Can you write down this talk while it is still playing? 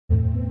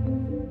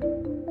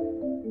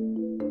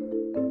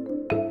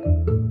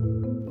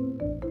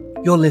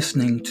You're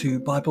listening to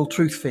Bible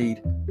Truth Feed,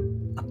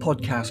 a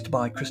podcast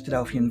by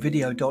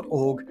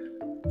Christadelphianvideo.org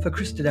for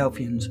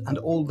Christadelphians and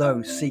all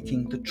those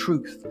seeking the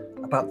truth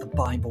about the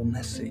Bible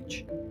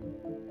message.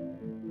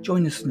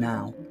 Join us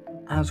now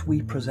as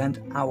we present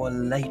our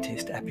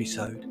latest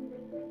episode.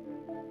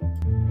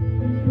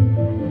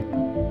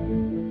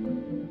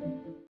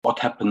 What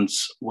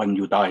happens when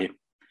you die?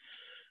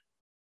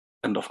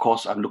 And of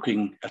course, I'm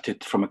looking at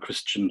it from a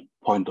Christian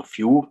point of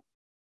view,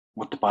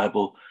 what the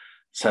Bible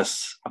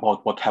says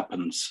about what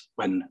happens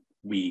when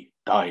we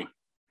die.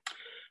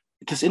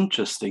 It is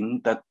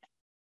interesting that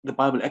the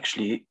Bible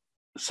actually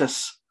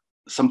says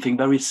something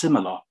very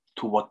similar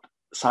to what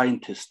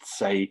scientists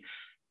say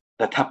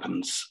that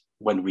happens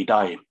when we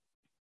die.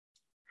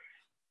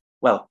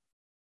 Well,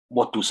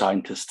 what do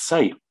scientists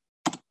say?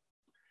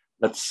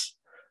 Let's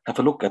have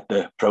a look at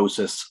the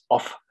process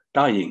of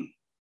dying.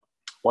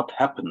 What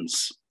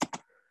happens?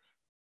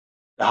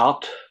 The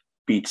heart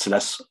beats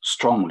less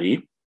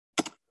strongly,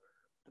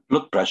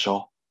 blood pressure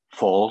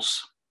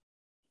falls,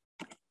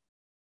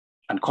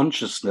 and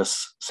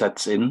consciousness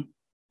sets in,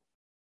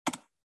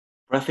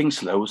 breathing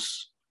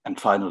slows and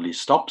finally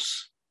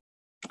stops,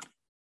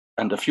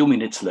 and a few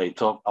minutes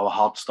later our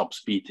heart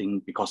stops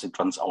beating because it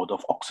runs out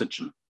of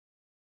oxygen.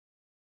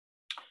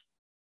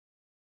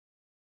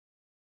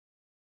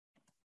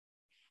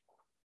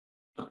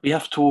 But we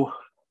have to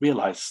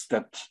realize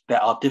that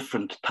there are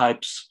different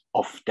types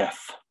of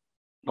death.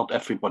 Not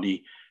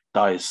everybody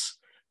dies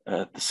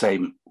the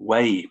same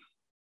way.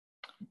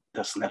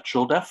 There's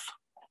natural death,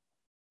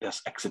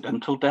 there's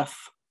accidental death,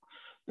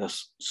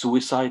 there's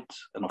suicide,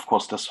 and of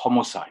course there's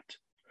homicide.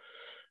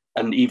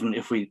 And even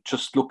if we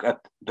just look at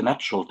the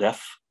natural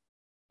death,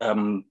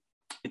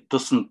 it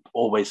doesn't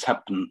always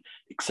happen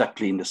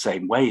exactly in the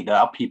same way. There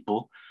are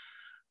people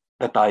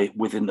that die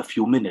within a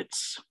few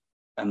minutes,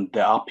 and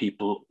there are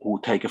people who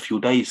take a few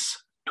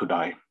days to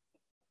die.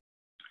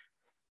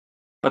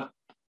 But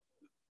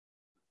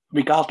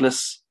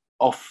regardless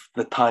of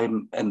the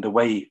time and the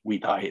way we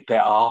die,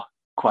 there are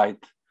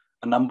quite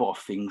a number of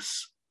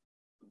things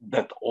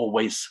that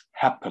always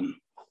happen.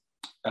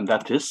 And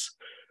that is,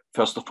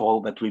 first of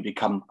all, that we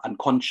become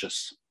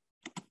unconscious.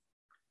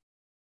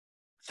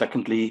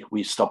 Secondly,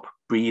 we stop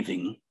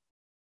breathing.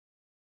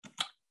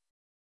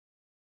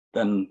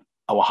 Then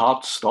our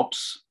heart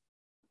stops.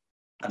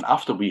 And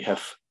after we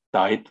have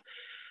died,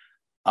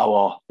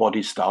 our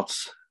body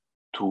starts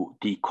to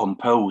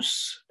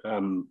decompose.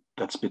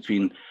 That's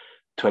between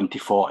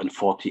 24 and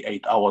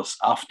 48 hours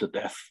after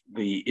death,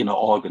 the inner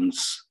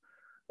organs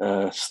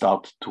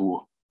start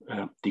to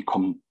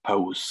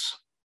decompose.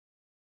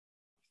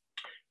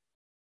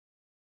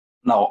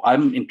 Now,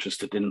 I'm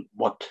interested in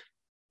what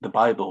the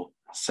Bible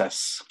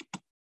says.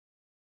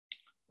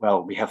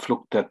 Well, we have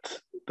looked at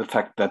the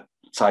fact that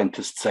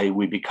scientists say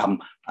we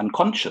become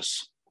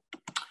unconscious.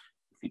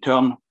 If we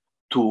turn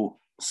to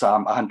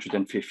Psalm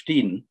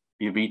 115,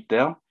 we read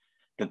there,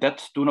 "The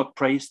dead do not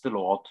praise the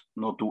Lord,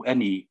 nor do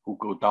any who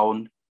go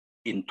down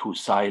into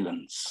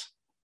silence."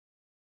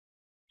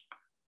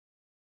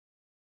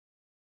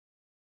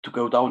 To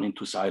go down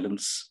into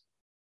silence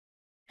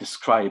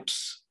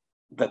describes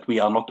that we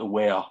are not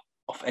aware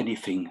of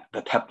anything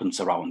that happens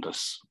around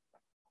us.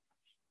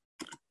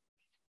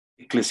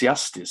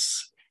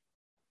 Ecclesiastes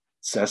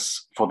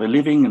says, "For the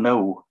living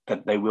know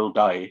that they will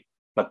die,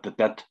 but the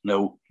dead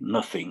know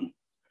nothing."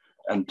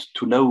 And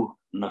to know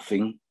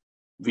nothing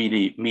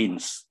really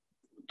means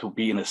to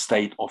be in a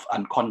state of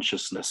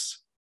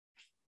unconsciousness.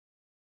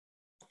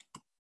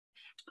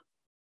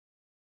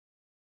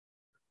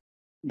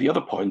 The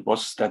other point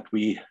was that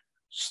we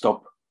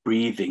stop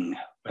breathing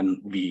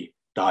when we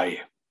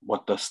die.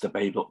 What does the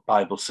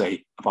Bible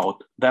say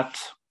about that?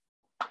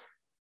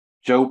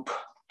 Job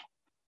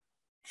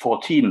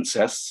 14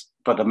 says,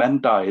 "But a man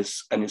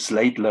dies and is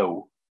laid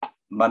low.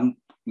 Man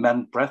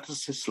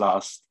breathes his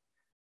last,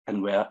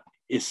 and where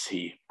is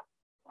he?"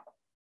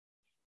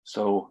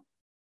 So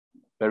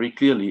very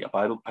clearly a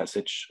Bible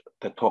passage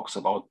that talks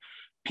about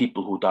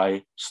people who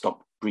die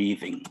stop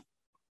breathing.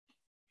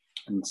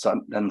 And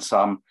then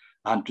Psalm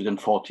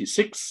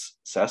 146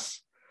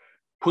 says,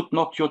 "Put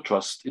not your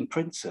trust in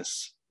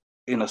princes,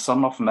 in a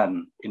son of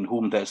man in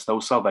whom there is no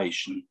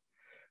salvation.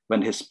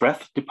 When his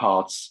breath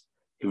departs,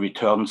 he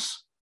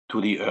returns to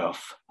the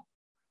earth."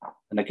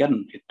 And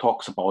again, it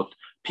talks about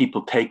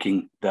people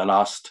taking their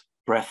last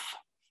breath.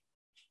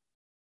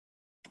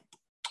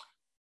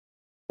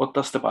 What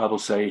does the Bible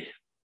say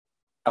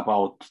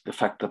about the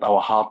fact that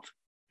our heart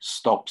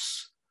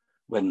stops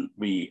when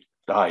we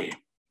die?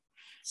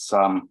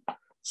 Psalm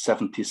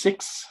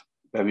 76,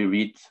 where we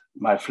read,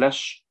 "My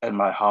flesh and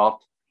my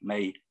heart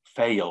may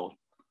fail."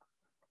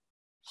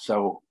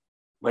 So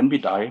when we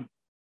die,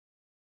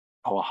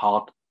 our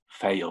heart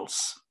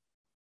fails.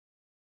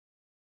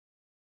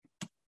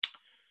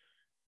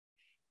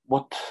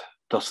 What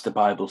does the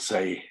Bible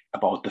say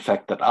about the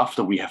fact that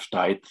after we have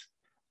died,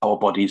 our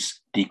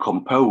bodies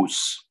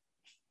decompose?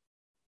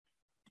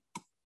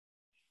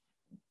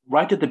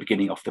 Right at the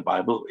beginning of the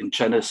Bible, in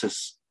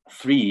Genesis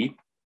 3,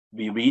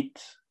 we read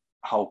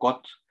how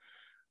God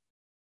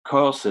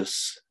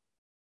curses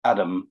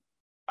Adam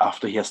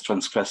after he has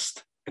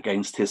transgressed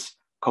against his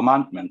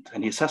commandment.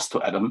 And he says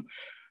to Adam,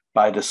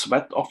 "By the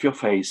sweat of your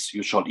face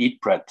you shall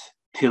eat bread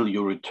till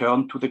you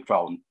return to the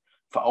ground,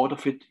 for out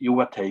of it you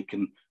were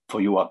taken,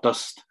 for you are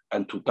dust,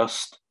 and to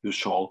dust you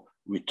shall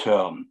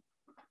return."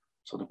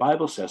 So the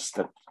Bible says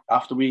that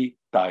after we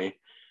die,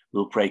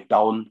 we'll break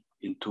down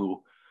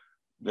into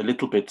the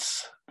little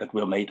bits that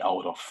we're made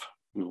out of.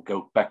 We'll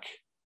go back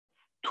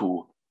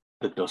to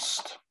the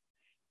dust.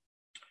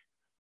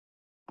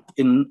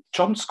 In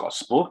John's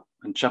Gospel,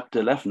 in chapter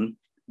 11,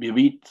 we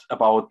read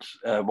about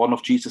one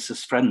of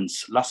Jesus's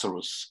friends,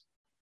 Lazarus,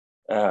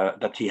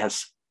 that he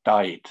has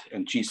died.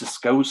 And Jesus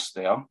goes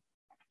there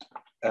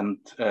and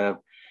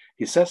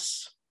he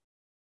says,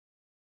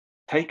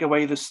 "Take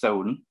away the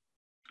stone."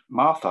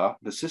 Martha,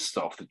 the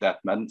sister of the dead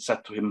man,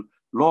 said to him,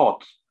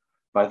 "Lord,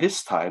 by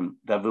this time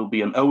there will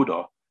be an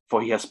odor,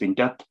 for he has been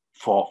dead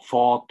for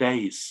 4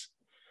 days."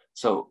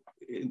 So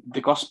in the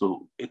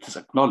gospel, it is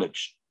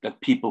acknowledged that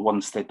people,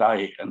 once they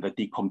die and they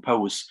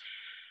decompose,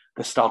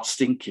 they start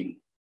stinking.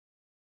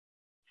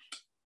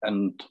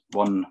 And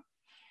one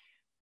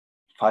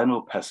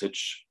final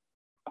passage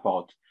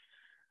about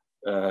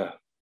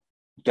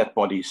dead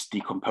bodies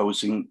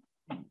decomposing,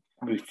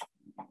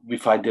 we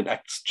find in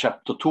Acts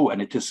chapter 2,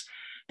 and it is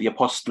the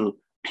apostle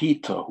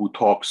Peter who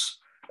talks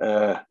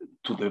to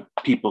the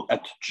people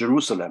at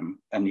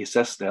Jerusalem. And he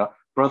says there,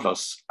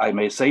 "Brothers, I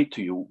may say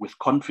to you with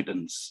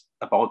confidence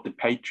about the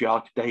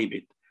patriarch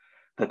David,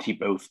 that he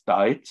both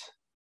died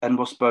and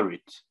was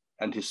buried,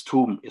 and his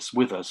tomb is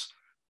with us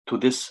to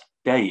this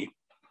day."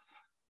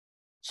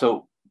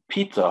 So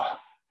Peter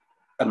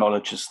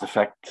acknowledges the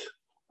fact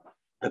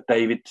that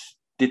David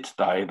did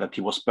die, that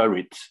he was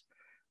buried,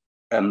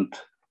 and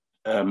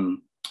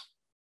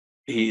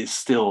he is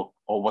still,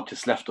 or what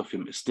is left of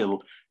him is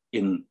still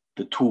in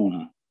the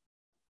tomb.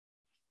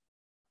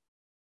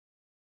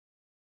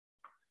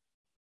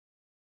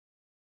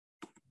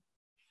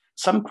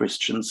 Some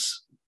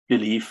Christians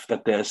believe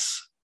that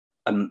there's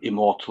an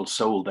immortal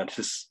soul, that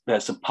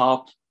there's a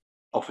part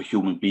of a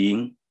human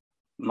being,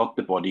 not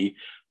the body,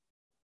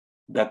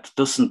 that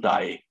doesn't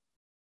die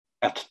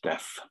at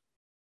death.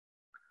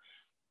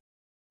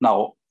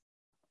 Now,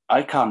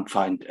 I can't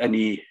find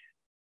any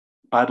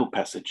Bible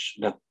passage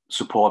that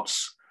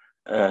supports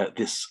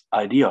this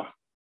idea.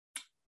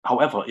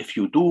 However, if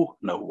you do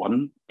know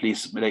one,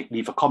 please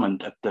leave a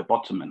comment at the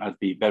bottom and I'd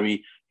be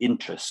very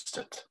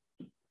interested.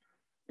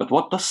 But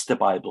what does the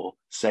Bible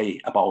say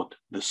about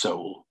the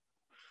soul?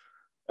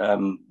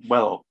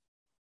 Well,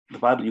 the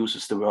Bible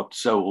uses the word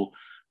soul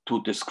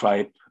to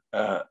describe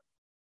a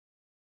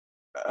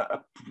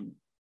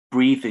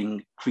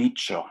breathing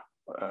creature,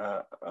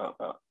 a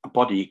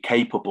body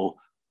capable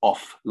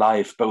of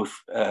life,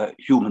 both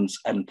humans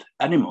and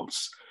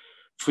animals.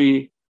 If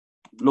we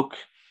look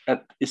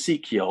at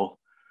Ezekiel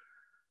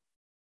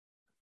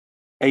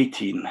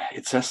 18,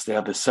 it says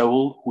there, "The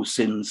soul who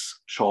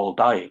sins shall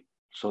die."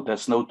 So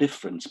there's no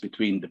difference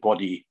between the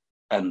body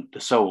and the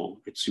soul.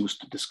 It's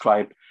used to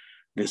describe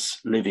this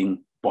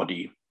living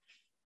body.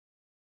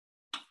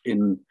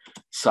 In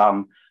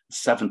Psalm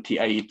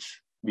 78,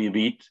 we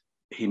read,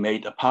 "He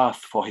made a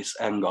path for his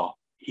anger.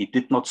 He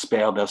did not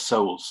spare their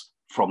souls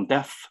from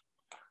death."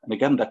 And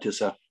again, that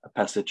is a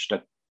passage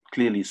that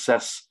clearly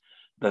says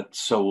that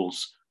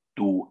souls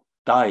do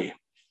die.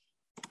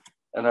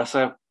 And as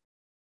I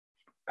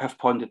have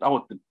pointed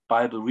out, the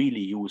Bible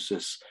really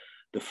uses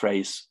the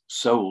phrase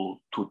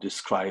soul to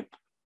describe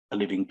a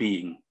living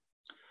being.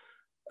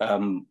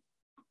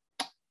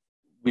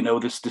 We know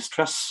this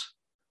distress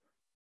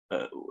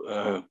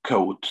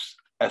code,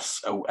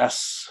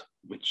 SOS,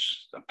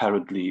 which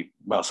apparently,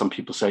 well, some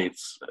people say it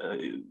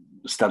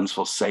stands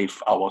for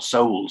save our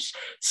souls,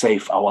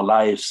 save our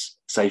lives,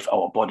 save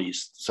our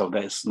bodies. So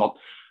there's not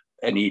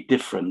any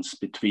difference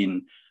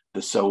between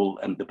the soul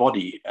and the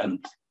body.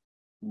 And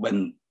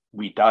when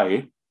we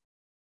die,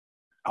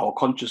 our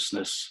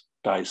consciousness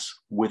dies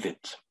with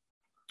it.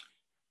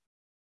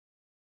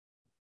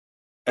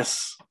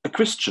 As a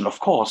Christian, of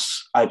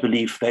course, I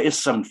believe there is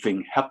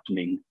something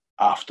happening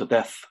after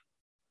death.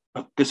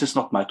 But this is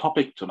not my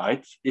topic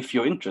tonight. If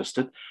you're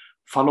interested,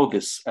 follow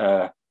this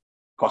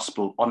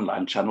Gospel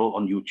online channel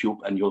on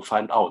YouTube and you'll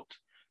find out.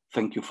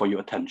 Thank you for your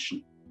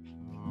attention.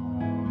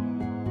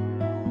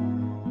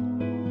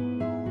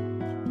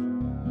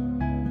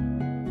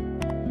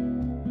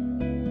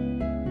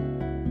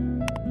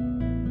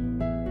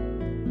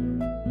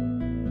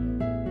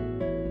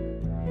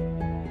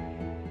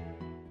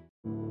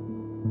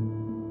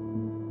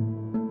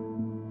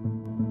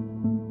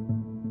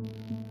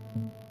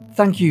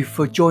 Thank you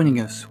for joining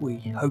us. We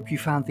hope you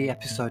found the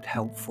episode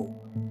helpful.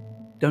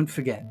 Don't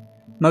forget,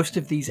 most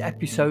of these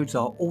episodes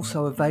are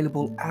also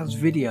available as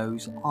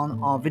videos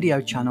on our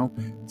video channel,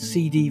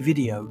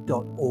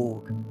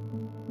 cdvideo.org.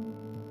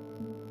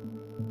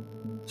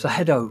 So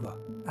head over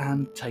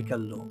and take a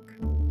look.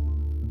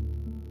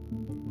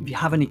 If you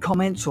have any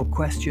comments or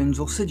questions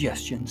or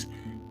suggestions,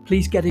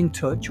 please get in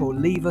touch or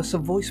leave us a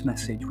voice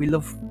message. We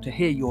love to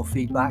hear your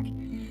feedback.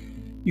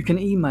 You can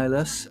email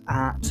us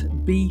at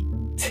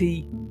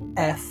btf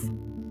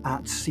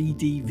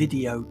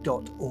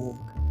cdvideo.org.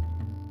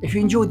 If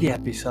you enjoyed the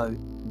episode,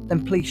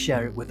 then please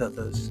share it with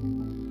others.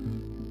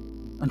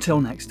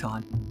 Until next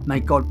time, may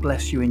God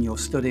bless you in your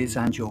studies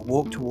and your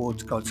walk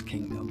towards God's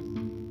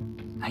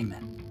kingdom.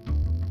 Amen.